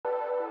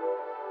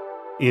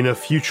In a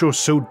future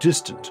so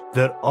distant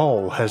that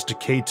all has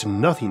decayed to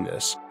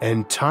nothingness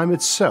and time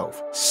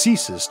itself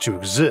ceases to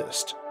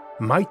exist,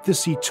 might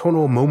this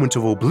eternal moment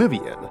of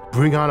oblivion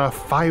bring on a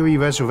fiery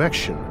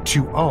resurrection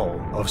to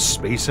all of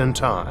space and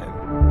time?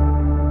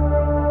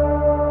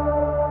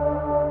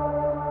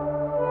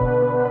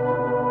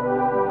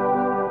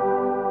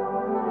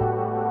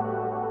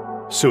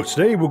 So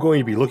today we're going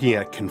to be looking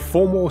at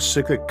Conformal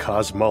Cyclic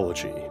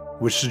Cosmology,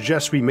 which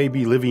suggests we may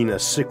be living in a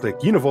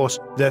cyclic universe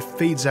that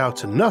fades out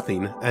to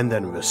nothing and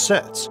then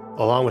resets,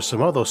 along with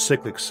some other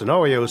cyclic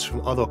scenarios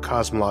from other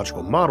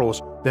cosmological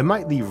models that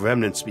might leave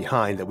remnants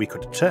behind that we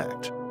could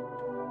detect.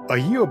 A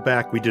year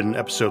back we did an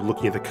episode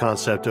looking at the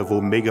concept of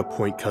omega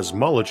point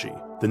cosmology,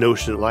 the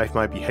notion that life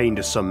might be heading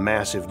to some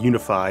massive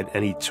unified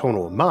and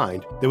eternal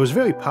mind that was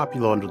very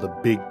popular under the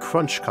Big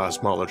Crunch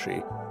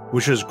cosmology,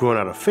 which has grown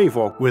out of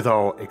favor with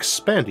our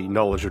expanding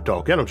knowledge of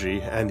dark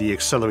energy and the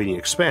accelerating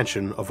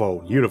expansion of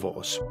our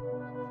universe.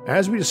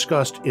 As we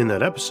discussed in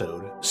that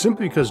episode,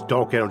 simply because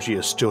dark energy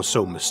is still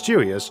so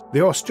mysterious,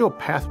 there are still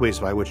pathways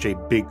by which a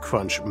big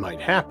crunch might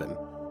happen,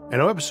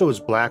 and our episodes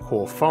Black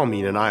Hole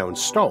Farming and Iron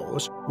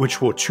Stars,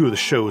 which were two of the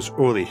show's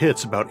early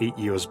hits about 8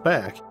 years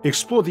back,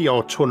 explore the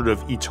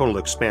alternative eternal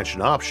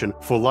expansion option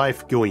for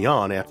life going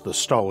on after the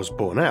stars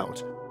burn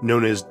out,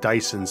 known as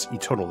Dyson's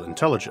Eternal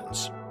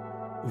Intelligence.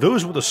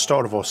 Those were the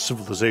start of our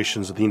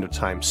Civilizations at the End of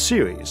Time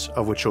series,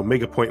 of which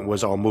Omega Point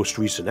was our most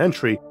recent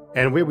entry,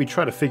 and where we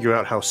try to figure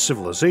out how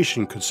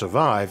civilization could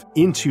survive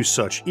into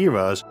such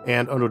eras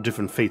and under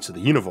different fates of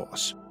the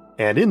universe.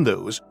 And in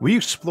those, we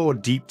explore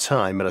deep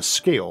time at a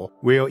scale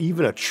where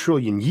even 1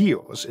 trillion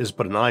years is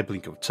but an eye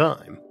blink of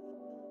time.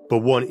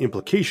 But one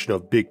implication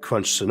of Big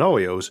Crunch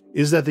scenarios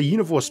is that the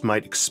universe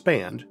might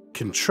expand,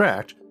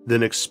 contract,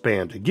 then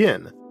expand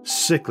again,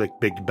 cyclic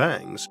Big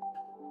Bangs.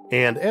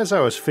 And as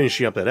I was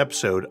finishing up that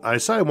episode, I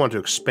decided I wanted to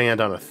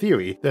expand on a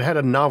theory that had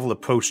a novel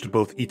approach to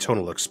both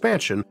eternal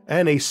expansion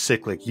and a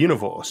cyclic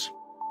universe: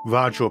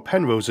 Roger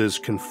Penrose's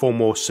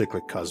Conformal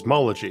Cyclic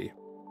Cosmology.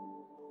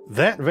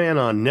 That ran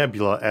on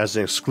Nebula as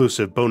an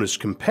exclusive bonus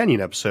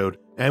companion episode,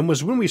 and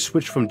was when we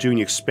switched from doing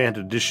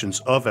expanded editions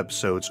of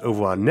episodes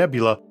over on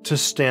Nebula to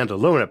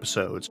standalone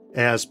episodes,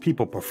 as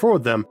people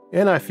preferred them,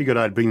 and I figured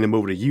I'd bring them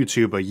over to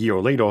YouTube a year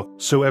later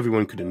so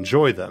everyone could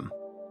enjoy them.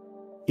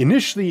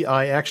 Initially,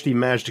 I actually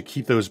managed to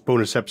keep those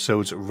bonus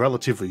episodes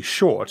relatively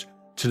short.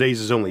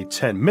 Today's is only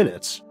 10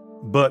 minutes,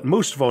 but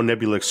most of our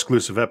Nebula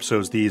exclusive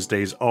episodes these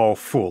days are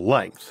full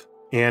length,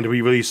 and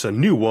we release a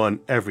new one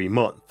every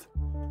month.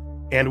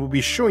 And we'll be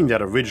showing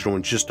that original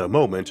in just a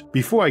moment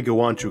before I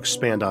go on to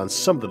expand on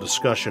some of the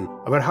discussion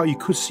about how you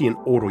could see an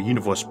older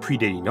universe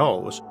predating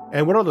ours,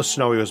 and what other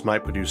scenarios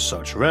might produce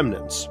such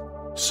remnants.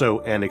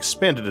 So, an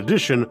expanded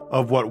edition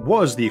of what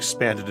was the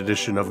expanded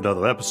edition of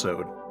another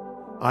episode.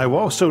 I will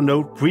also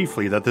note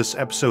briefly that this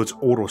episode's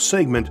older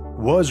segment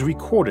was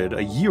recorded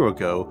a year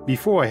ago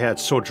before I had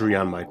surgery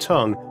on my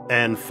tongue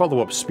and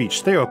follow-up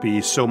speech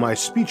therapy, so my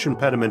speech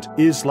impediment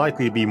is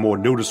likely to be more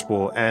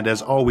noticeable, and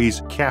as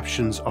always,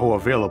 captions are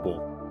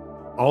available.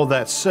 All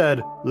that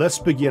said, let's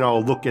begin our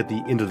look at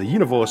the end of the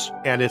universe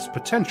and its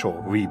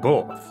potential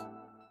rebirth.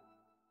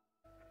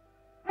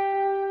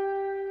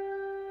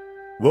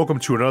 Welcome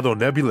to another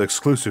Nebula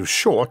exclusive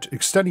short,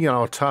 extending on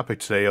our topic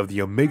today of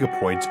the Omega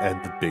Point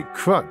and the Big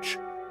Crunch,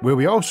 where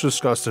we also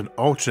discussed an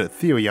alternate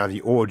theory on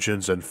the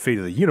origins and fate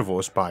of the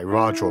universe by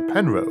Roger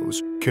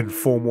Penrose,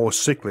 Conformal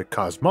Cyclic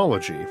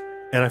Cosmology,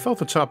 and I felt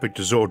the topic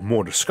deserved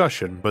more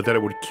discussion, but that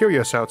it would carry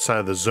us outside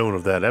of the zone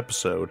of that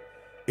episode.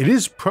 It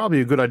is probably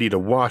a good idea to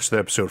watch the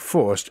episode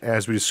first,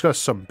 as we discuss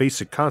some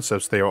basic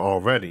concepts there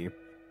already.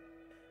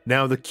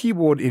 Now, the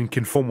keyword in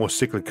Conformal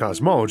Cyclic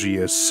Cosmology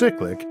is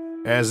cyclic,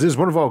 as is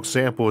one of our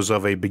examples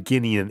of a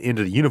beginning and end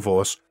of the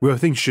universe where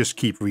things just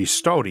keep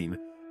restarting,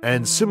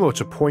 and similar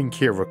to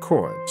Poincare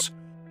recurrence.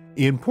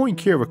 In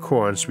Poincare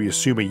recurrence, we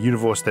assume a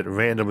universe that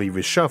randomly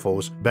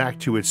reshuffles back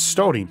to its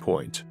starting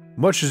point.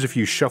 Much as if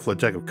you shuffle a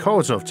deck of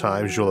cards enough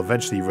times, you'll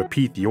eventually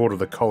repeat the order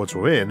the cards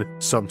were in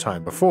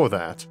sometime before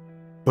that.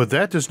 But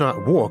that does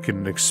not work in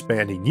an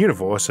expanding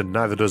universe, and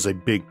neither does a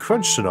Big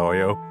Crunch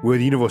scenario where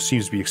the universe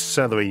seems to be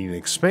accelerating in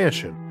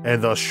expansion,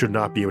 and thus should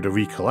not be able to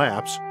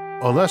recollapse,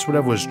 unless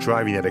whatever is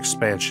driving that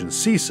expansion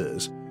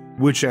ceases,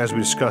 which, as we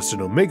discussed in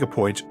Omega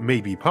Point,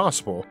 may be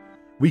possible.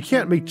 We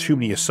can't make too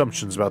many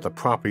assumptions about the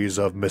properties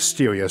of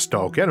mysterious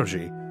dark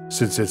energy,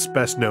 since its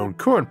best known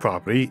current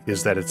property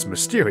is that it's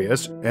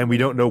mysterious, and we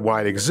don't know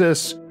why it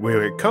exists,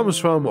 where it comes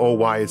from, or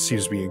why it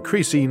seems to be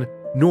increasing,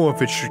 nor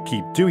if it should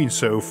keep doing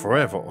so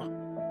forever.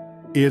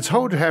 It's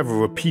hard to have a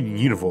repeating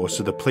universe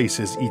if the place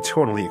is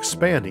eternally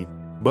expanding,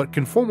 but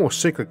Conformal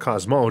Cyclic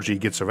Cosmology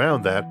gets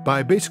around that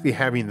by basically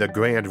having the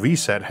grand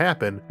reset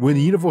happen when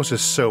the universe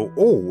is so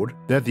old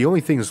that the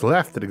only things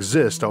left that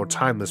exist are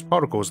timeless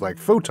particles like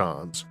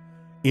photons.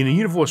 In a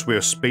universe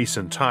where space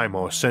and time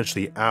are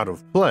essentially out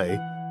of play,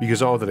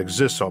 because all that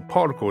exists are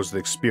particles that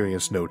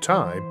experience no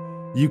time,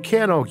 you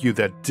can argue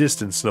that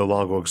distance no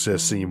longer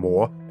exists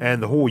anymore,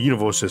 and the whole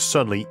universe is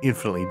suddenly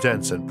infinitely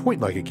dense and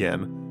point-like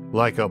again,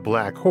 like a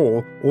black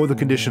hole or the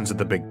conditions of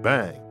the Big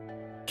Bang.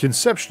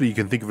 Conceptually, you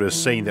can think of it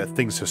as saying that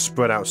things have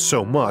spread out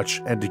so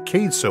much and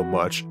decayed so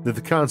much that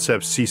the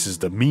concept ceases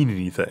to mean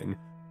anything.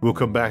 We'll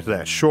come back to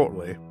that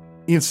shortly.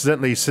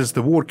 Incidentally, since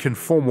the word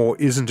conformal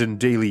isn't in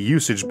daily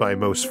usage by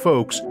most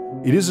folks,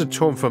 it is a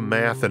term for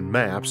math and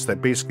maps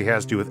that basically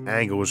has to do with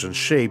angles and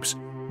shapes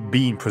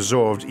being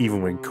preserved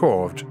even when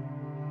curved.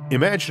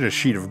 Imagine a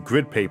sheet of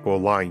grid paper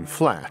lying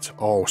flat,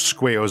 all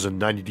squares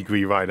and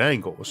 90-degree right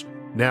angles.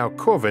 Now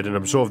curve it and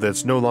observe that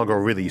it's no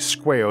longer really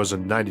squares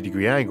and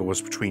 90-degree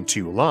angles between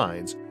two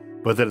lines,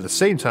 but that at the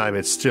same time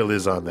it still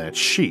is on that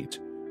sheet.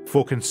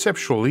 For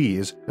conceptual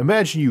ease,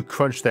 imagine you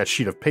crunch that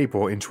sheet of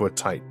paper into a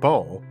tight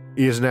ball.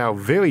 It is now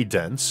very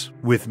dense,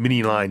 with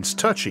many lines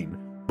touching,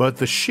 but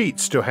the sheet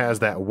still has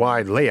that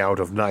wide layout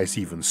of nice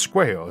even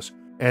squares,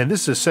 and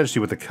this is essentially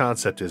what the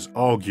concept is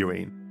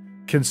arguing.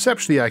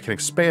 Conceptually, I can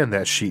expand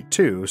that sheet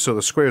too, so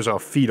the squares are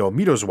feet or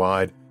meters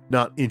wide,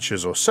 not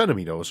inches or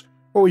centimeters,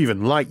 or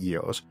even light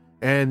years,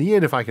 and in the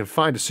end, if I can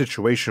find a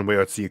situation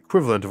where it's the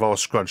equivalent of all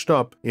scrunched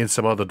up in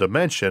some other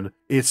dimension,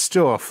 it's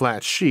still a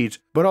flat sheet,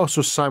 but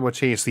also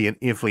simultaneously an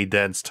infinitely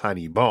dense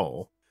tiny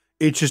ball.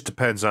 It just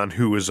depends on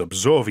who is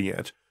observing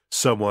it,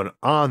 someone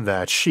on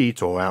that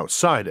sheet or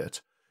outside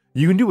it.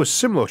 You can do a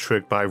similar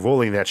trick by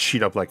rolling that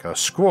sheet up like a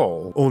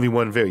scroll, only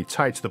one very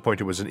tight to the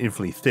point it was an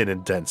infinitely thin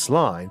and dense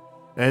line,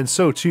 and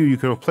so too you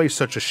can replace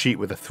such a sheet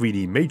with a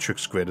 3D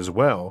matrix grid as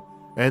well,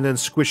 and then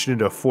squish it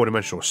into a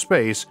 4-dimensional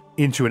space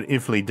into an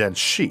infinitely dense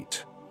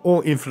sheet,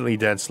 or infinitely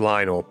dense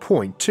line or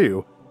point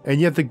too, and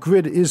yet the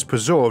grid is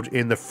preserved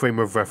in the frame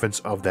of reference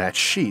of that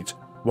sheet,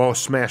 while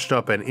smashed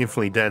up and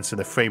infinitely dense in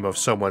the frame of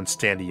someone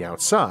standing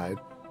outside,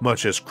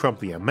 much as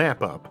crumpling a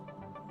map up.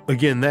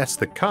 Again, that's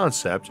the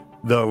concept,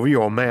 the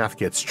real math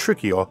gets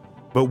trickier,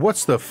 but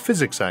what's the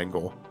physics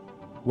angle?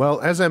 Well,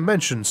 as I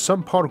mentioned,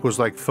 some particles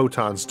like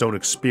photons don't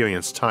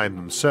experience time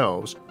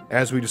themselves.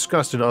 As we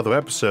discussed in other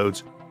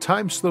episodes,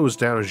 time slows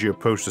down as you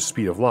approach the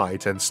speed of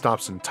light and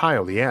stops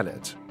entirely at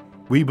it.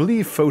 We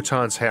believe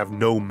photons have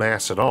no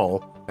mass at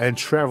all and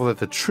travel at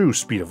the true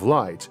speed of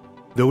light,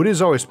 though it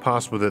is always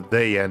possible that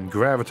they and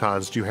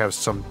gravitons do have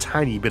some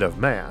tiny bit of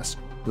mass,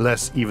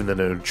 less even than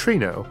a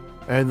neutrino,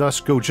 and thus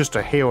go just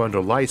a hair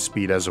under light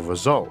speed as a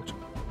result.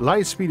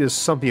 Light speed is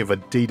something of a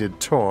dated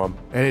term,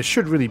 and it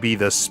should really be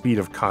the speed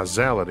of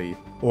causality,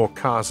 or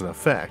cause and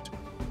effect.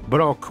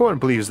 But our current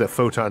belief is that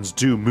photons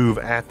do move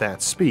at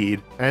that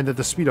speed, and that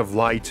the speed of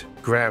light,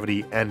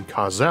 gravity, and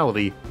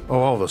causality are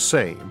all the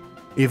same.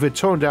 If it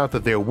turned out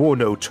that there were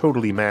no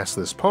totally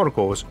massless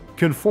particles,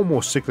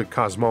 conformal cyclic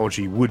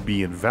cosmology would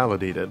be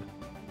invalidated.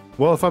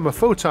 Well, if I'm a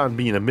photon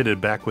being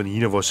emitted back when the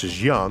universe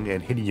is young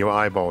and hitting your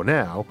eyeball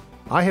now,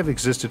 I have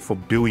existed for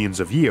billions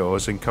of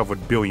years and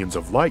covered billions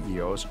of light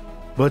years,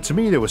 but to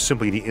me there was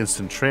simply the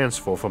instant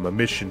transfer from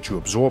emission to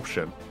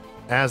absorption.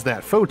 As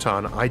that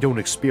photon, I don't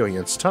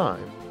experience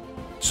time.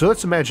 So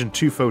let's imagine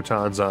two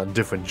photons on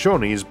different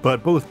journeys,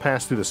 but both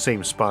pass through the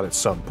same spot at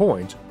some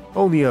point,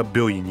 only a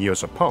billion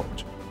years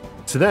apart.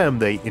 To them,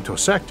 they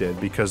intersected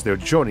because their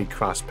journey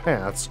crossed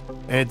paths,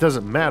 and it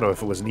doesn't matter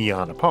if it was an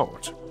eon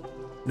apart.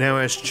 Now,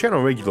 as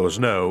channel regulars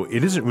know,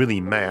 it isn't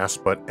really mass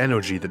but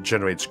energy that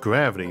generates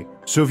gravity,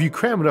 so if you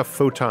cram enough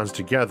photons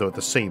together at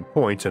the same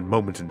point and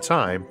moment in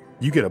time,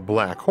 you get a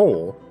black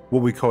hole,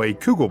 what we call a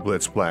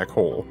Kugelblitz black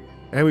hole,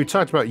 and we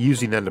talked about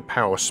using them to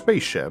power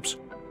spaceships.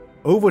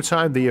 Over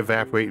time, they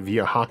evaporate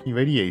via Hawking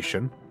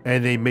radiation,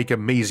 and they make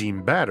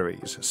amazing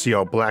batteries. See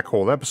our black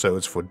hole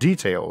episodes for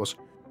details.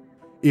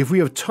 If we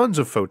have tons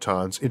of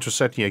photons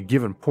intersecting a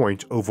given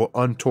point over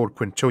untold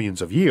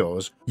quintillions of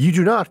years, you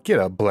do not get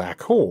a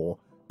black hole,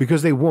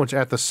 because they weren't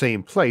at the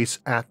same place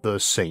at the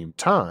same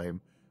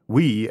time.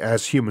 We,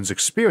 as humans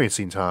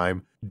experiencing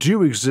time,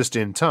 do exist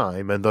in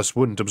time and thus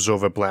wouldn't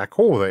observe a black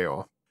hole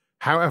there.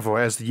 However,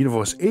 as the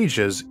universe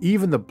ages,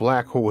 even the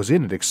black holes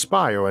in it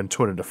expire and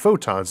turn into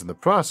photons in the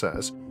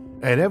process,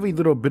 and every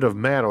little bit of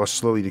matter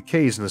slowly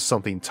decays into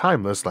something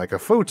timeless like a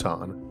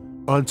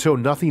photon, until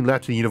nothing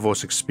left in the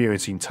universe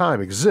experiencing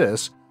time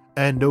exists,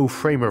 and no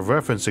frame of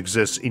reference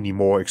exists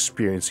anymore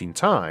experiencing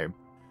time.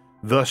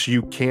 Thus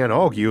you can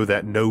argue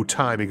that no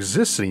time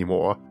exists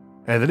anymore,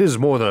 and it is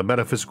more than a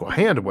metaphysical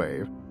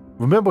handwave.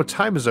 Remember,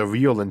 time is a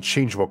real and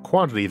changeable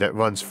quantity that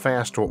runs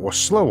faster or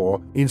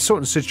slower in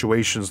certain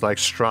situations like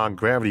strong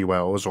gravity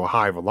wells or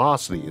high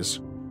velocities.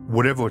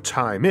 Whatever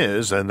time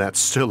is, and that's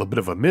still a bit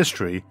of a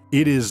mystery,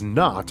 it is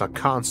not a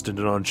constant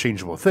and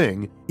unchangeable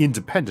thing,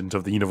 independent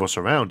of the universe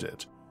around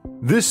it.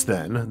 This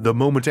then, the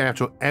moment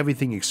after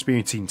everything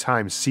experiencing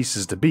time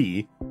ceases to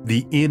be,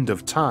 the end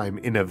of time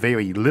in a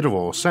very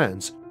literal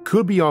sense,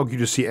 could be argued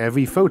to see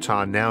every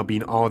photon now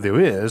being all there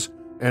is,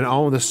 and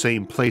all in the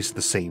same place at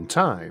the same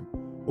time,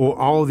 or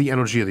all the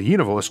energy of the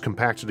universe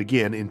compacted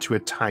again into a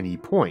tiny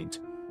point,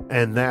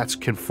 and that's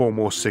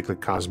conformal cyclic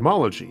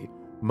cosmology,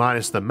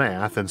 minus the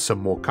math and some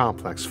more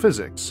complex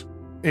physics,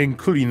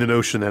 including the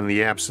notion that in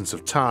the absence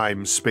of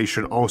time, space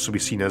should also be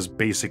seen as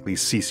basically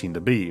ceasing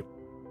to be.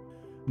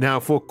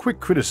 Now, for quick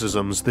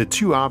criticisms, the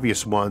two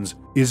obvious ones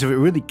is if it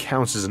really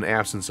counts as an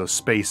absence of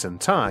space and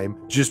time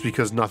just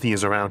because nothing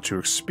is around to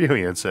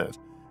experience it,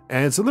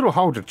 and it's a little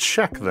hard to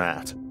check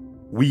that.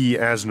 We,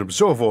 as an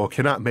observer,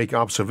 cannot make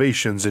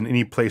observations in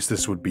any place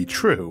this would be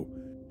true.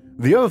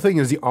 The other thing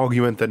is the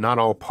argument that not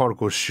all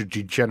particles should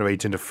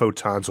degenerate into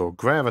photons or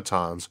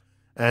gravitons,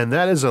 and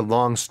that is a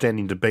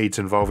long-standing debate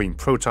involving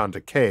proton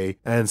decay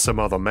and some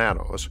other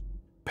matters.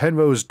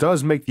 Penrose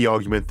does make the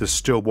argument this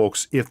still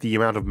works if the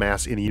amount of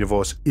mass in the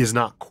universe is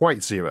not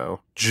quite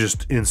zero,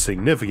 just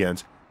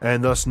insignificant,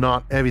 and thus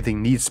not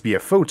everything needs to be a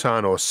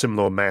photon or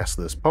similar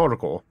massless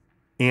particle.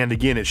 And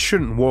again, it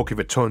shouldn't work if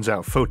it turns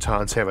out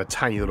photons have a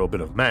tiny little bit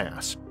of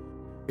mass.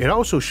 It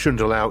also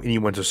shouldn't allow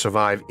anyone to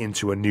survive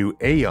into a new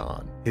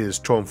aeon, his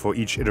term for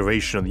each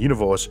iteration of the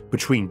universe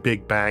between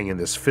Big Bang and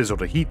this fizzle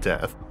to heat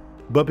death,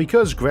 but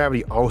because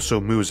gravity also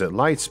moves at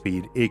light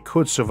speed, it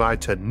could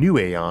survive to new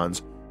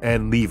aeons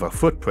and leave a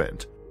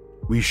footprint.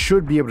 We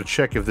should be able to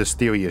check if this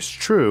theory is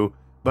true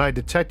by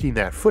detecting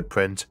that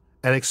footprint,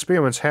 and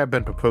experiments have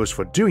been proposed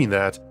for doing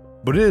that,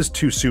 but it is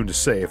too soon to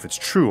say if it's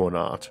true or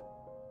not.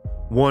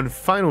 One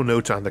final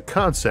note on the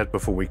concept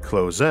before we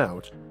close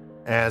out.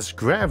 As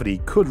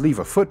gravity could leave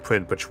a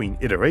footprint between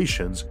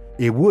iterations,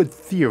 it would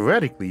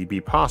theoretically be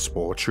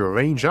possible to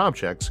arrange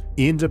objects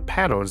into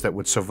patterns that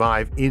would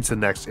survive into the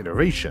next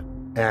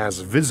iteration, as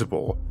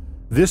visible.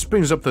 This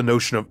brings up the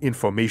notion of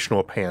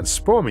informational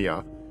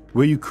panspermia,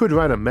 where you could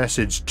write a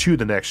message to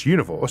the next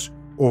universe,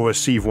 or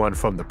receive one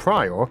from the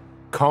prior,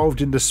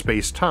 carved into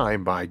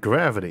space-time by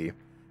gravity.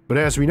 But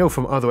as we know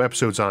from other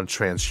episodes on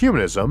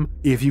transhumanism,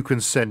 if you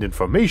can send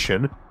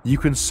information, you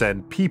can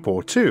send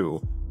people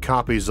too.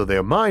 Copies of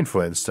their mind,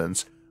 for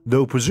instance,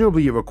 though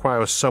presumably it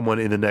requires someone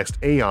in the next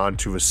aeon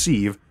to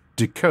receive,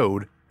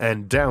 decode,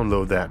 and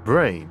download that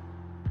brain.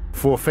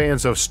 For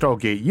fans of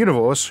Stargate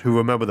Universe who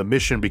remember the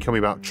mission becoming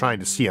about trying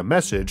to see a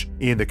message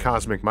in the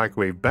cosmic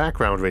microwave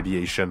background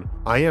radiation,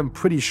 I am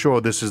pretty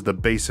sure this is the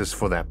basis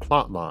for that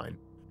plotline.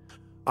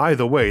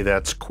 Either way,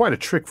 that's quite a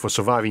trick for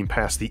surviving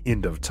past the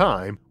end of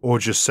time, or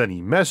just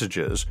sending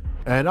messages,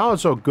 and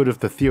odds are good if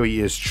the theory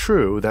is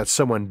true that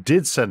someone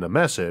did send a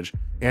message,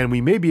 and we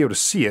may be able to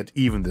see it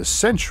even this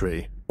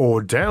century,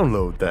 or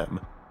download them.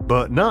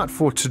 But not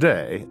for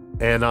today,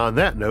 and on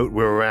that note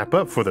we'll wrap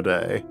up for the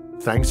day.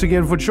 Thanks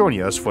again for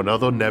joining us for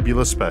another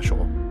Nebula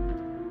special.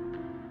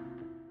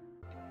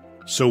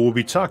 So we'll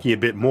be talking a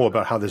bit more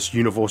about how this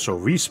universal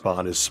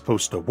respawn is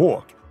supposed to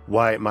work,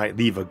 why it might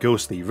leave a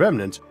ghostly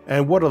remnant,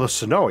 and what other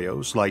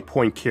scenarios, like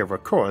point-care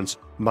recurrence,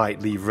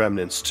 might leave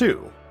remnants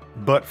too.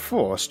 But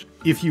first,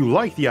 if you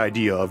like the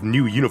idea of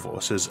new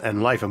universes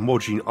and life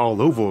emerging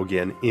all over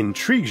again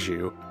intrigues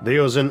you,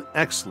 there's an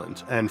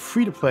excellent and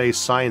free-to-play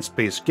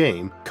science-based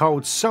game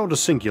called Stellar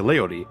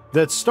Singularity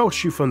that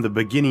starts you from the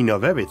beginning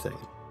of everything,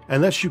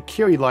 and lets you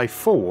carry life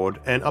forward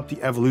and up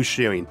the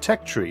evolutionary and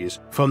tech trees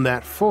from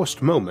that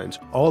first moment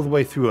all the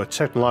way through a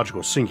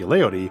technological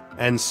singularity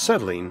and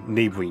settling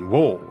neighboring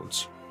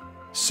worlds.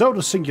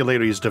 Stellar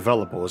Singularity's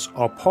developers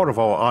are part of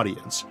our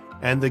audience,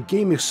 and the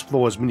game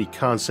explores many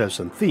concepts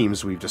and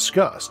themes we've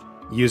discussed,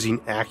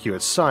 using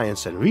accurate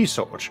science and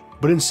research,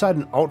 but inside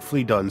an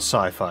artfully done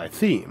sci-fi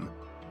theme.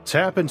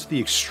 Tap into the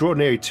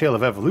extraordinary tale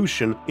of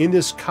evolution in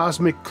this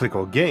cosmic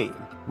clicker game,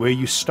 where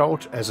you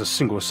start as a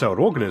single-celled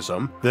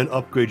organism, then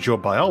upgrade your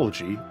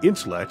biology,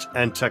 intellect,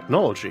 and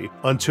technology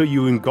until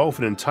you engulf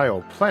an entire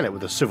planet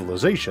with a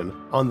civilization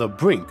on the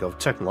brink of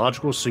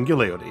technological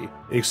singularity.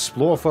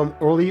 Explore from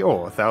early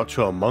Earth out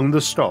to among the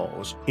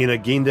stars in a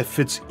game that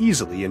fits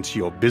easily into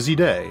your busy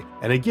day,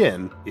 and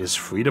again is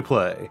free to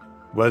play.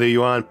 Whether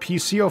you're on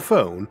PC or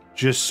phone,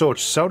 just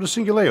search Stellar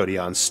Singularity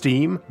on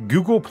Steam,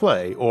 Google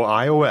Play, or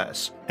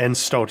iOS, and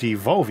start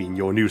evolving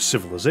your new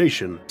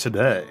civilization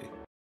today.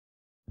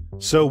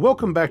 So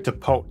welcome back to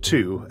part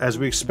 2 as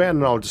we expand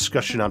on our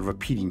discussion on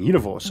repeating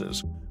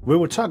universes, where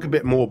we'll talk a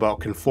bit more about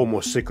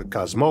conformal cyclic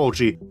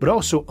cosmology, but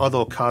also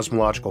other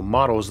cosmological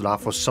models that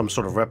offer some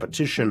sort of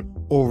repetition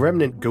or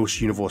remnant ghost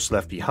universe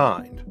left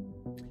behind.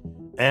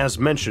 As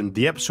mentioned,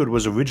 the episode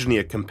was originally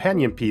a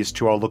companion piece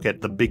to our look at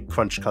the Big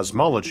Crunch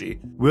cosmology,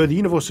 where the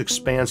universe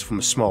expands from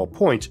a small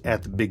point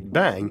at the Big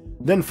Bang,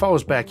 then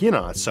falls back in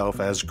on itself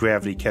as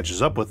gravity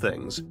catches up with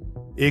things.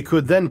 It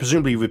could then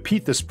presumably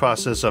repeat this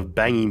process of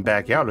banging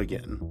back out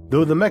again,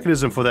 though the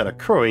mechanism for that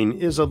occurring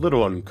is a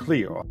little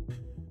unclear.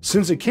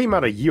 Since it came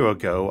out a year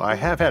ago, I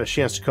have had a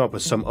chance to come up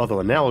with some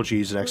other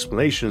analogies and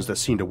explanations that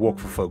seem to work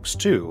for folks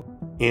too,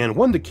 and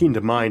one that came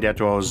to mind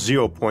after our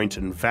 0 point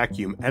and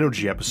vacuum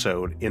energy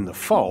episode in the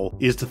fall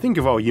is to think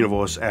of our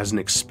universe as an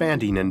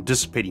expanding and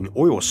dissipating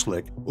oil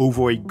slick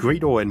over a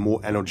greater and more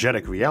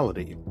energetic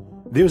reality.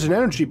 There's an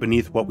energy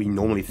beneath what we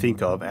normally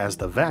think of as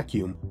the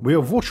vacuum, where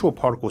virtual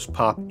particles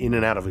pop in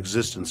and out of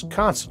existence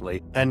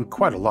constantly, and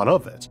quite a lot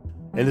of it,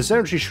 and this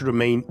energy should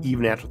remain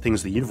even after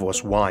things in the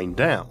universe wind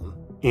down,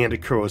 and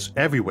occurs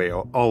everywhere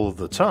all of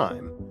the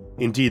time.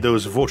 Indeed,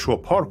 those virtual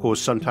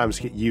particles sometimes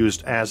get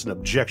used as an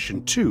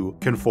objection to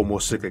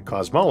conformal cyclic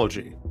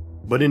cosmology.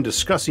 But in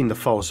discussing the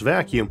false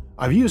vacuum,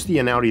 I've used the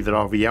analogy that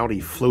our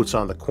reality floats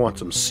on the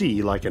quantum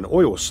sea like an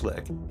oil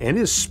slick, and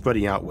is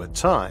spreading out with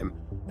time,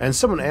 and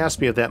someone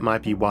asked me if that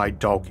might be why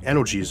dark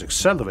energy is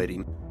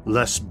accelerating,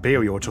 less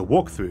barrier to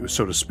walk through,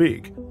 so to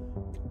speak.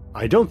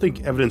 I don't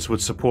think evidence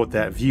would support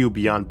that view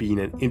beyond being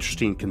an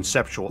interesting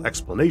conceptual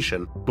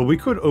explanation, but we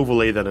could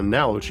overlay that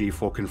analogy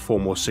for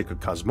conformal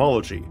cyclic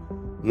cosmology.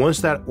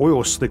 Once that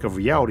oil slick of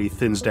reality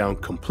thins down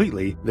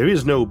completely, there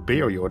is no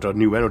barrier to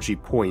new energy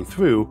pouring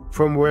through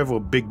from wherever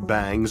big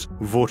bangs,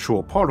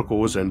 virtual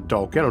particles, and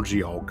dark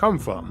energy all come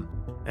from.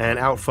 And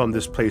out from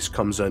this place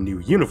comes a new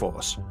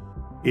universe.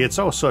 It's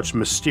all such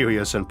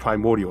mysterious and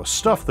primordial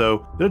stuff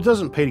though that it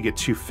doesn't pay to get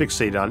too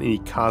fixated on any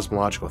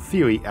cosmological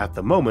theory at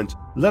the moment,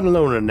 let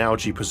alone an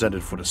analogy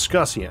presented for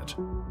discussing it.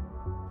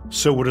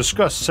 So we'll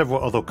discuss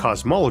several other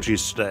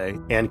cosmologies today,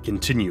 and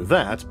continue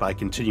that by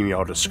continuing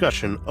our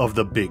discussion of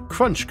the Big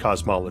Crunch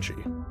cosmology.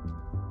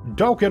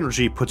 Dark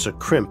energy puts a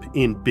crimp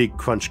in Big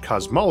Crunch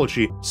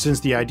cosmology, since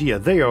the idea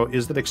there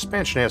is that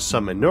expansion has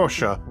some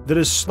inertia that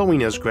is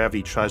slowing as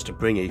gravity tries to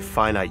bring a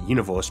finite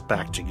universe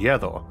back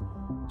together.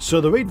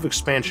 So the rate of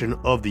expansion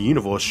of the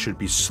universe should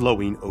be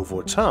slowing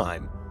over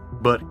time,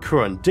 but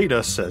current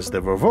data says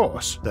the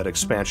reverse, that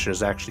expansion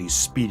is actually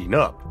speeding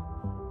up.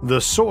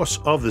 The source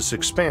of this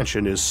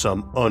expansion is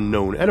some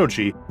unknown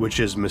energy, which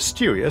is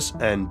mysterious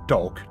and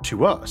dark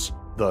to us,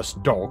 thus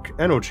dark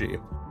energy.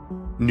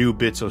 New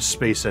bits of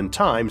space and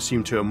time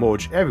seem to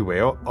emerge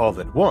everywhere all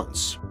at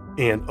once,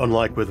 and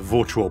unlike with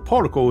virtual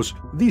particles,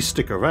 these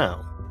stick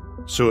around.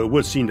 So it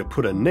would seem to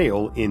put a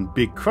nail in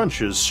Big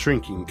Crunch's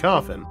shrinking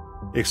coffin.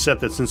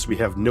 Except that since we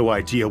have no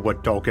idea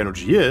what dark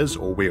energy is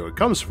or where it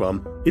comes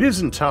from, it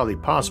is entirely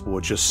possible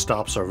it just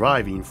stops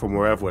arriving from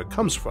wherever it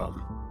comes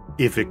from.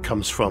 If it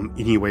comes from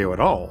anywhere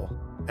at all,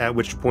 at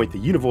which point the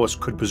universe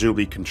could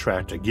presumably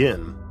contract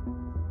again.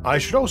 I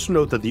should also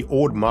note that the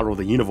old model of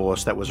the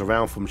universe that was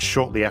around from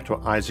shortly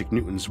after Isaac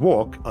Newton's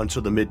work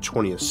until the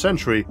mid-20th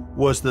century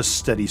was the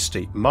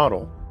steady-state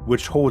model,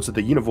 which holds that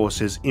the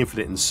universe is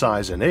infinite in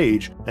size and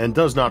age and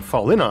does not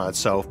fall in on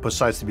itself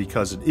precisely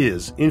because it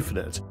is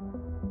infinite.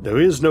 There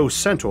is no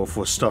center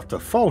for stuff to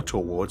fall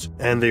towards,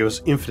 and there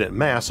is infinite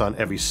mass on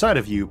every side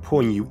of you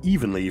pulling you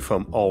evenly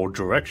from all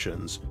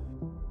directions.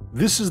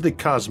 This is the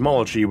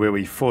cosmology where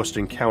we first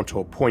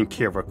encounter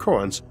Poincare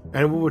recurrence,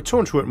 and we'll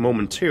return to it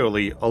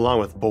momentarily along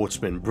with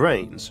Boltzmann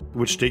brains,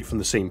 which date from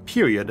the same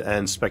period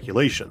and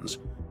speculations.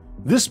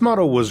 This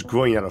model was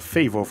growing out of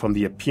favor from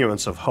the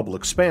appearance of Hubble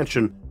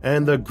expansion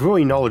and the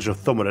growing knowledge of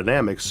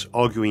thermodynamics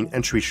arguing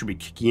entropy should be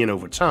kicking in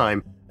over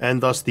time,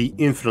 and thus the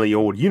infinitely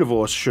old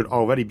universe should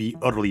already be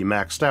utterly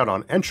maxed out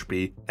on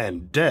entropy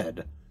and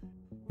dead.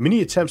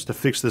 Many attempts to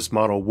fix this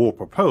model were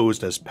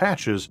proposed as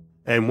patches,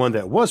 and one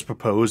that was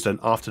proposed and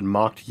often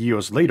mocked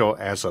years later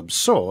as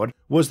absurd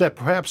was that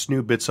perhaps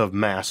new bits of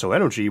mass or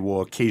energy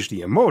were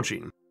occasionally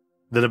emerging,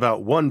 that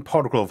about one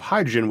particle of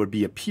hydrogen would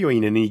be appearing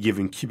in any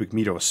given cubic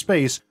meter of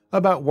space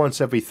about once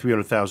every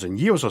 300,000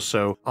 years or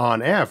so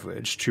on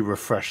average to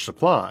refresh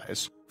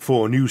supplies,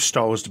 for new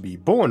stars to be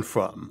born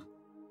from.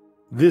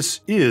 This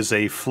is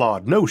a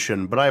flawed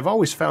notion, but I've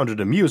always found it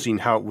amusing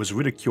how it was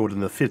ridiculed in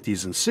the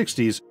 50s and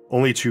 60s,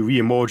 only to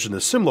re-emerge in the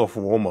similar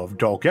form of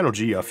dark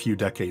energy a few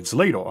decades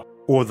later,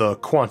 or the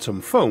quantum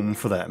foam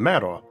for that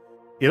matter.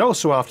 It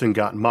also often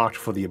got mocked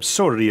for the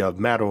absurdity of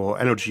matter or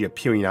energy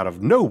appearing out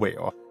of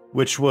nowhere,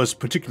 which was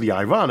particularly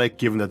ironic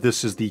given that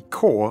this is the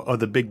core of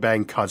the Big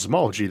Bang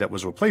cosmology that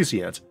was replacing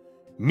it.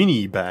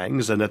 Mini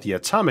bangs and at the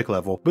atomic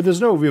level, but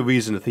there's no real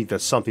reason to think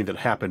that something that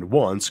happened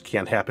once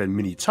can't happen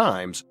many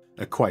times.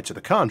 Quite to the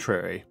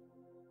contrary.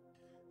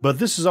 But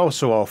this is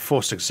also our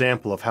first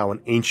example of how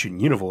an ancient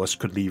universe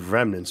could leave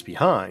remnants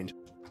behind,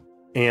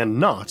 and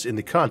not in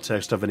the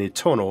context of an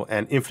eternal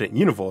and infinite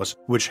universe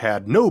which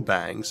had no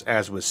bangs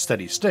as with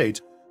steady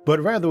state, but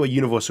rather a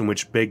universe in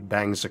which big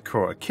bangs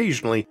occur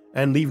occasionally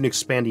and leave an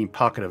expanding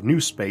pocket of new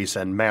space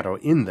and matter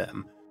in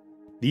them.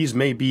 These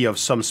may be of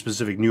some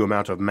specific new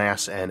amount of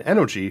mass and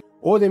energy,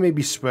 or they may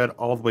be spread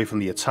all the way from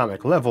the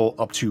atomic level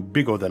up to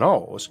bigger than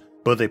ours,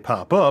 but they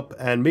pop up,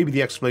 and maybe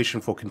the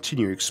explanation for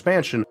continued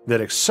expansion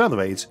that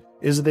accelerates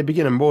is that they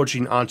begin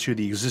emerging onto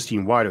the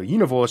existing wider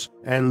universe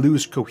and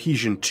lose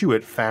cohesion to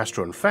it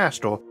faster and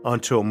faster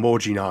until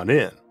merging on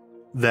in.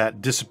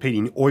 That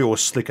dissipating oil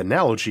slick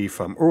analogy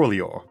from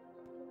earlier.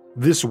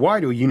 This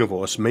wider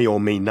universe may or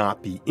may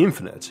not be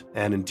infinite,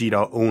 and indeed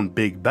our own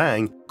Big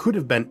Bang could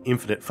have been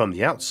infinite from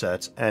the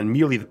outset, and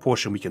merely the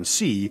portion we can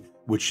see,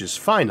 which is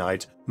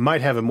finite,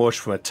 might have emerged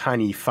from a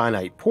tiny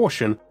finite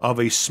portion of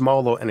a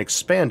smaller and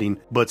expanding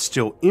but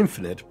still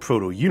infinite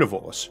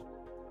proto-universe.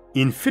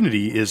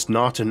 Infinity is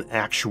not an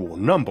actual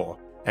number,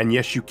 and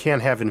yes, you can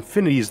have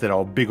infinities that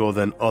are bigger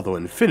than other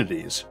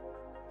infinities.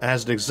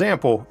 As an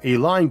example, a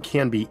line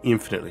can be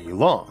infinitely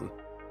long,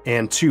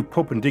 and two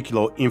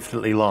perpendicular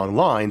infinitely long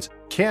lines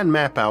can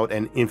map out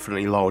an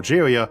infinitely large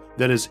area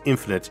that is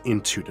infinite in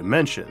 2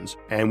 dimensions,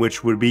 and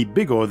which would be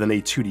bigger than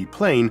a 2D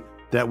plane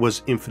that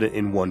was infinite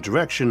in one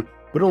direction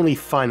but only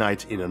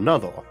finite in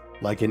another,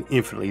 like an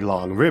infinitely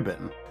long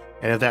ribbon.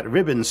 And if that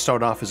ribbon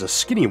started off as a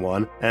skinny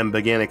one and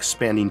began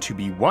expanding to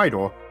be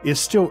wider, it's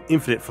still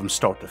infinite from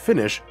start to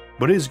finish,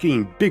 but is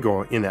getting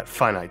bigger in that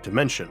finite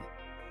dimension.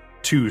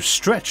 To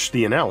stretch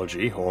the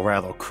analogy, or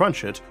rather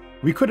crunch it,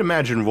 We could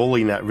imagine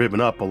rolling that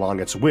ribbon up along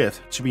its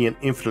width to be an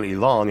infinitely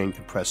long and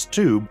compressed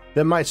tube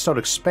that might start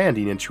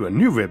expanding into a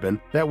new ribbon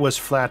that was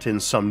flat in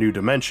some new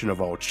dimension of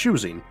our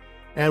choosing,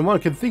 and one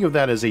can think of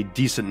that as a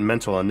decent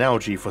mental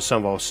analogy for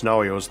some of our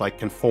scenarios like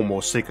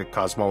Conformal Cyclic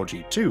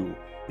Cosmology too,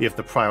 if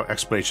the prior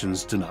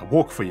explanations did not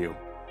work for you.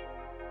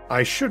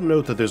 I should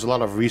note that there's a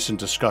lot of recent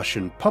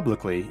discussion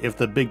publicly if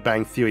the Big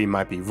Bang Theory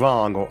might be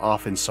wrong or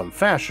off in some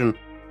fashion,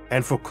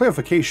 and for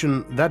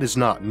clarification, that is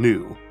not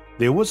new.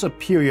 There was a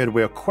period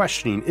where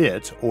questioning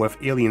it, or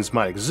if aliens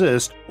might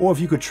exist, or if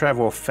you could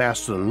travel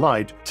faster than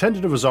light,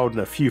 tended to result in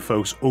a few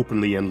folks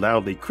openly and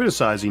loudly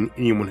criticizing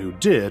anyone who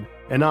did,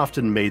 and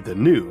often made the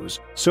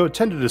news, so it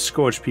tended to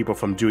discourage people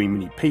from doing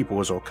many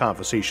papers or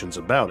conversations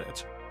about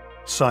it.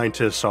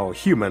 Scientists are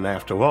human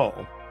after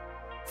all.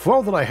 For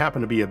all that I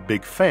happen to be a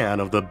big fan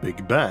of the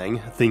Big Bang,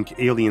 think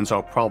aliens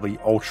are probably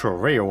ultra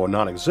rare or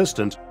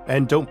non-existent,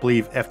 and don't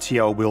believe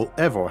FTL will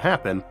ever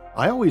happen,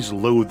 I always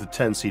loathe the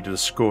tendency to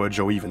discourage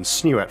or even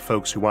sneer at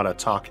folks who want to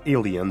talk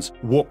aliens,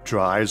 warp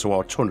drives, or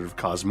alternative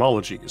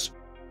cosmologies.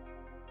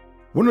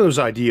 One of those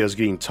ideas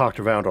getting talked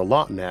around a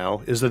lot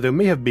now is that there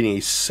may have been a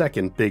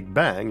second Big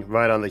Bang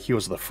right on the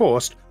heels of the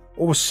first,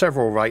 or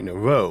several right in a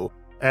row,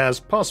 as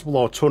possible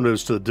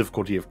alternatives to the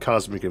difficulty of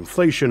cosmic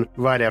inflation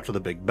right after the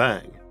Big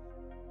Bang.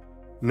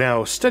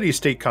 Now,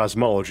 steady-state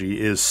cosmology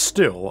is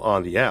still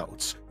on the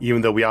outs,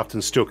 even though we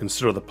often still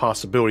consider the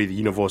possibility the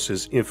universe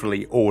is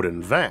infinitely old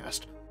and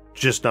vast,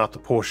 just not the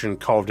portion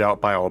carved out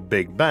by our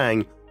Big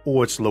Bang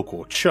or its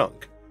local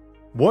chunk.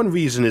 One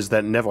reason is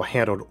that it never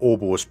handled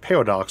Olber's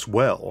paradox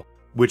well,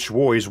 which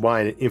worries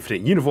why in an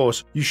infinite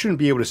universe you shouldn't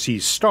be able to see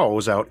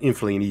stars out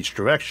infinitely in each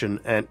direction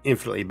and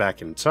infinitely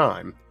back in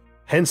time.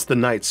 Hence the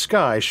night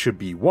sky should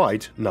be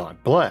white,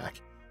 not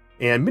black.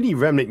 And many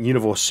remnant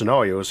universe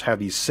scenarios have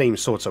these same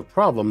sorts of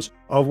problems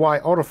of why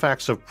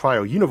artifacts of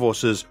prior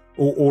universes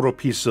or older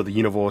pieces of the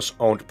universe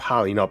aren't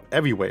piling up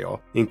everywhere,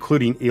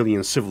 including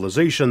alien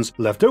civilizations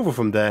left over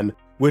from then,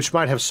 which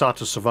might have sought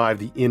to survive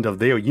the end of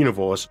their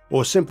universe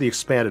or simply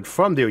expanded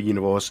from their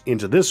universe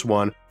into this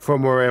one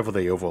from wherever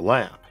they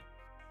overlap.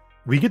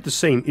 We get the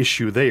same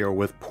issue there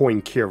with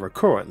Poincare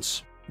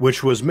recurrence,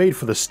 which was made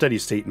for the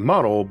steady-state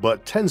model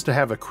but tends to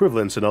have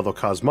equivalents in other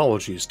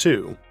cosmologies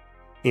too.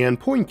 And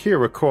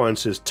Poincare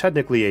recurrence is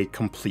technically a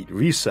complete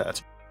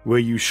reset, where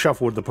you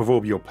shuffled the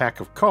proverbial pack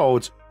of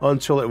cards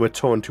until it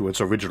returned to its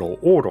original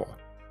order,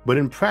 but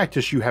in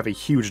practice you have a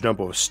huge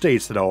number of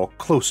states that are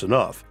close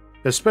enough,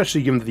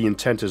 especially given that the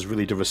intent is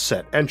really to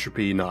reset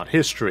entropy, not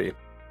history.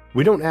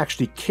 We don't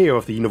actually care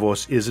if the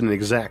universe is in an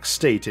exact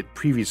state it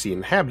previously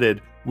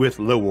inhabited with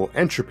lower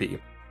entropy,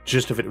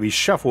 just if it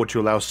reshuffled to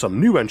allow some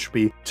new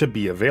entropy to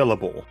be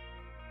available.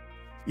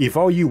 If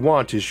all you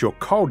want is your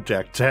card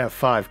deck to have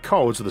 5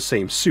 cards of the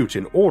same suit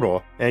in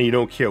order, and you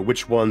don't care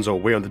which ones or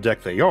where on the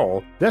deck they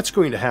are, that's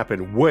going to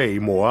happen way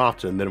more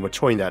often than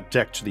returning that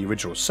deck to the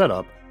original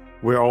setup,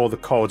 where all the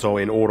cards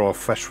are in order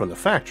fresh from the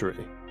factory.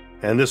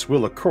 And this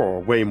will occur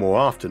way more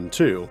often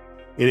too.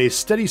 In a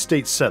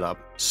steady-state setup,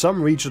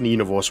 some region of the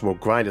universe will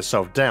grind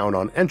itself down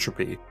on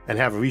entropy and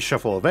have a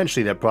reshuffle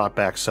eventually that brought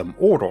back some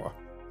order,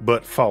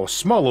 but far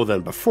smaller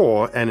than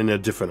before and in a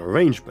different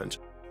arrangement,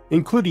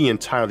 including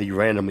entirely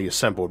randomly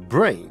assembled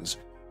brains,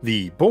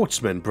 the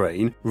Boltzmann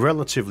brain,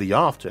 relatively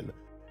often,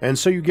 and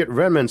so you get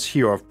remnants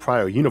here of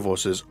prior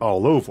universes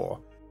all over.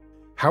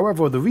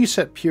 However, the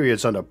reset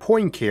periods under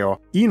Poincare,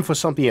 even for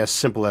something as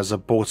simple as a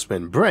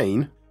Boltzmann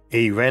brain,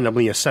 a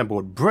randomly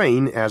assembled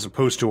brain as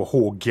opposed to a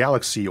whole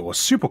galaxy or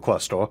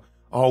supercluster,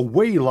 are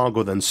way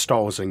longer than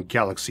stars and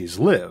galaxies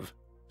live,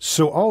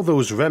 so all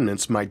those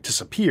remnants might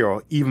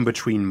disappear even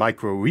between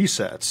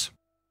micro-resets.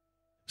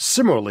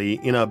 Similarly,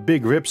 in a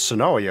Big Rip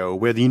scenario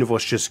where the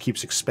universe just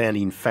keeps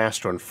expanding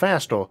faster and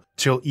faster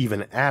till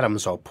even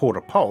atoms are pulled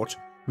apart,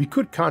 we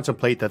could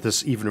contemplate that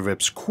this even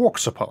rips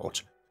quarks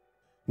apart.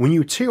 When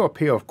you tear a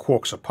pair of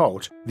quarks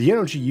apart, the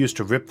energy used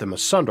to rip them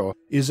asunder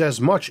is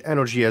as much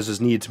energy as is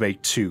needed to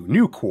make 2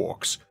 new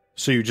quarks,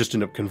 so you just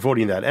end up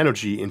converting that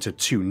energy into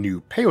 2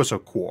 new pairs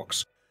of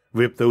quarks.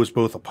 Rip those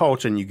both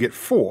apart and you get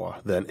 4,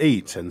 then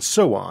 8, and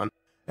so on,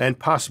 and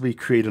possibly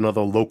create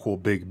another local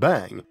Big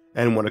Bang,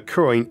 and one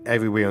occurring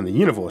everywhere in the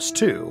universe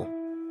too.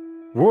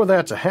 Were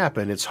that to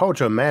happen, it's hard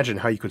to imagine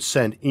how you could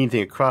send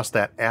anything across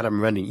that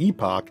atom-rending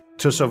epoch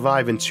to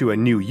survive into a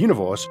new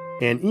universe,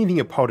 and anything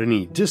apart at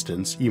any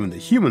distance, even the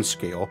human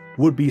scale,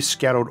 would be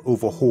scattered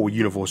over whole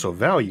universal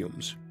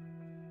volumes.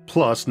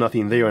 Plus,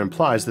 nothing there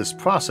implies this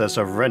process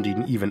of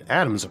rending even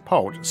atoms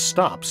apart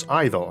stops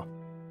either.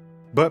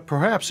 But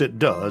perhaps it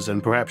does,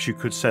 and perhaps you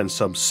could send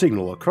some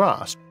signal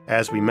across.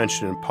 As we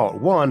mentioned in part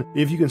 1,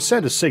 if you can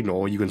send a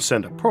signal, you can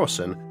send a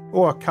person,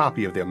 or a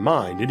copy of their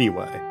mind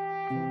anyway.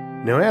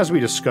 Now, as we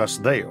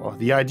discussed there,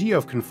 the idea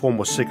of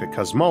conformal cyclic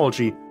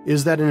cosmology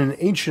is that in an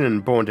ancient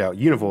and burned out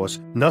universe,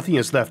 nothing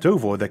is left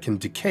over that can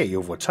decay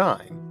over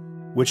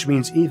time, which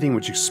means anything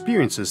which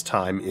experiences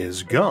time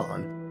is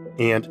gone,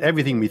 and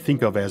everything we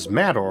think of as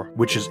matter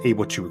which is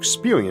able to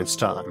experience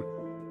time.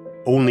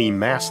 Only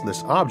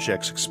massless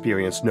objects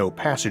experience no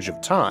passage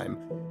of time,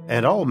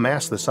 and all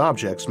massless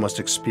objects must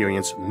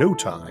experience no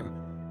time.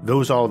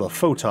 Those are the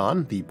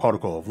photon, the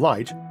particle of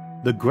light,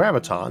 the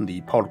graviton,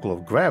 the particle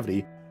of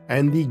gravity,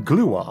 and the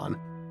gluon,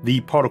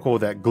 the particle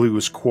that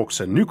glues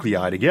quarks and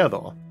nuclei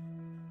together.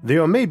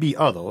 There may be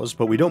others,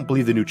 but we don't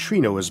believe the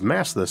neutrino is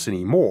massless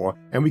anymore,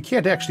 and we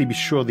can't actually be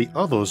sure the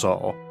others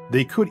are.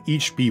 They could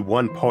each be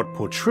 1 part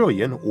per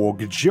trillion or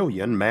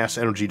gajillion mass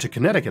energy to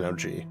kinetic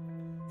energy.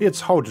 It's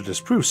hard to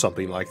disprove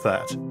something like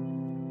that.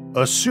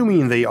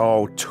 Assuming they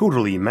are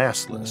totally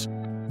massless,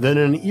 then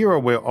in an era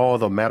where all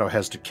the matter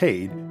has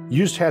decayed,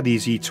 you just have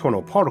these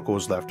eternal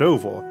particles left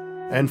over,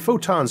 and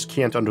photons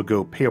can't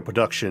undergo pair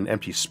production in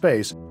empty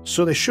space,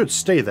 so they should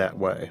stay that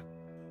way.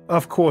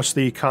 Of course,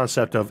 the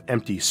concept of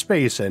empty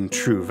space and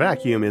true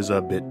vacuum is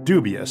a bit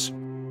dubious.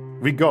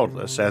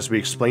 Regardless, as we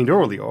explained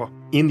earlier,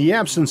 in the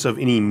absence of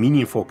any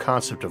meaningful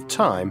concept of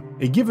time,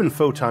 a given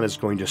photon is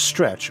going to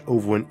stretch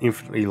over an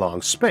infinitely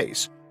long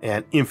space,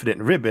 an infinite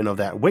ribbon of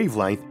that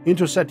wavelength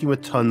intersecting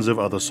with tons of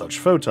other such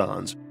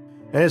photons,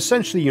 and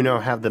essentially you now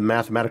have the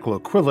mathematical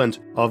equivalent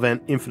of an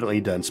infinitely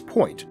dense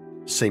point,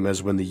 same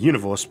as when the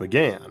universe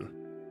began.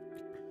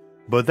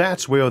 But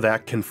that's where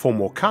that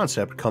conformal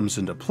concept comes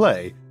into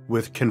play,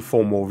 with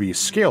conformal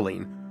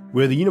rescaling,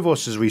 where the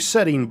universe is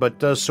resetting but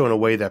does so in a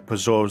way that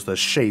preserves the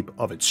shape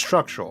of its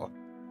structure.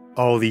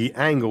 All the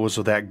angles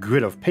of that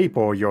grid of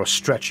paper you're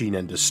stretching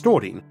and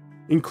distorting,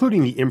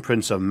 including the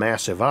imprints of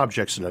massive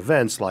objects and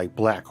events like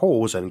black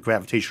holes and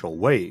gravitational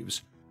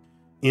waves.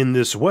 In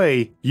this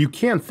way, you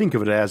can think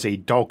of it as a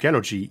dark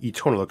energy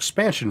eternal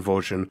expansion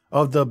version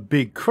of the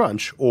Big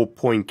Crunch or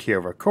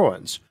Poincare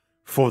recurrence,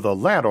 for the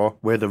latter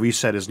where the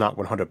reset is not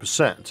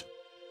 100%.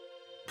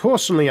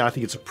 Personally, I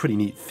think it's a pretty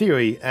neat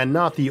theory and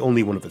not the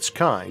only one of its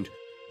kind.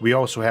 We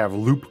also have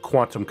loop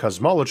quantum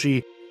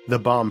cosmology, the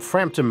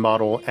Baum-Frampton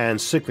model, and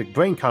cyclic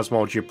brain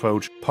cosmology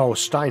approach Paul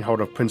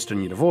Steinhardt of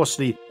Princeton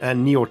University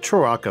and Neil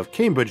Turok of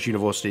Cambridge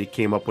University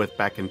came up with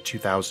back in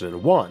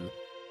 2001,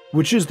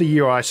 which is the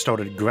year I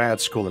started grad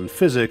school in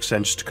physics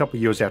and just a couple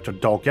years after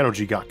dark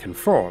energy got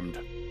confirmed.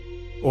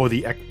 Or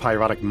the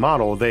ekpyrotic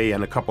model they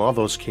and a couple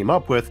others came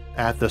up with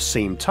at the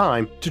same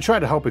time to try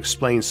to help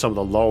explain some of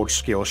the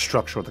large-scale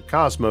structure of the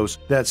cosmos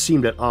that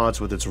seemed at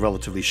odds with its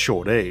relatively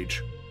short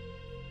age.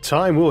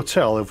 Time will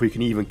tell if we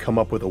can even come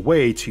up with a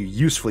way to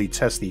usefully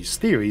test these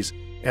theories,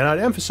 and I'd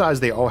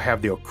emphasize they all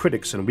have their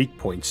critics and weak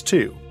points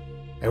too,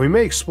 and we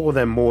may explore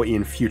them more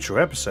in future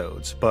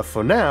episodes, but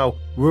for now,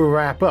 we'll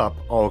wrap up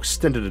our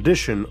extended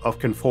edition of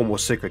Conformal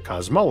Cyclic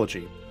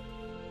Cosmology.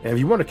 And if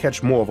you want to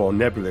catch more of our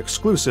Nebula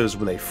exclusives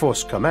when they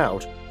first come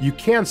out, you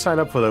can sign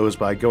up for those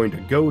by going to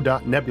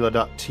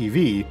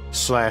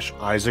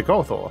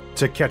go.nebula.tv/IsaacArthur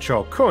to catch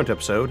our current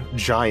episode,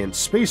 Giant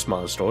Space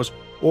Monsters,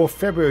 or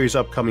February's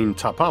upcoming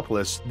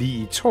Topopolis,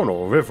 The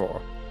Eternal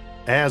River.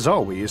 As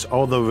always,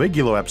 all the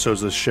regular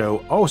episodes of the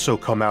show also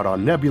come out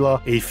on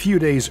Nebula a few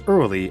days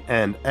early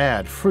and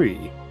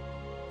ad-free.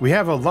 We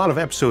have a lot of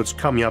episodes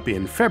coming up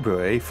in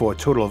February for a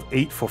total of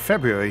 8 for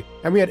February,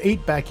 and we had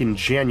 8 back in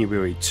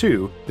January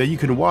too that you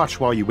can watch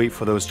while you wait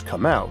for those to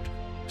come out,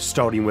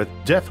 starting with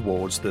Death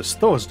Worlds this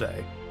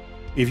Thursday.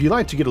 If you'd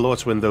like to get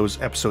alerts when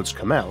those episodes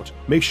come out,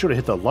 make sure to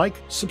hit the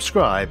like,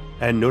 subscribe,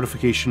 and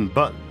notification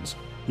buttons.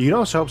 You can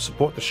also help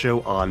support the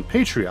show on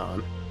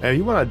Patreon, and if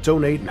you want to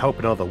donate and help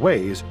in other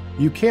ways,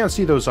 you can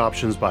see those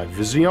options by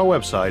visiting our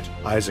website,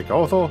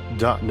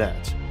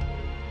 isaacarthur.net.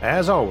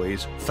 As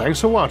always,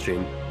 thanks for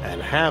watching, and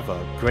have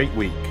a great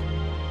week.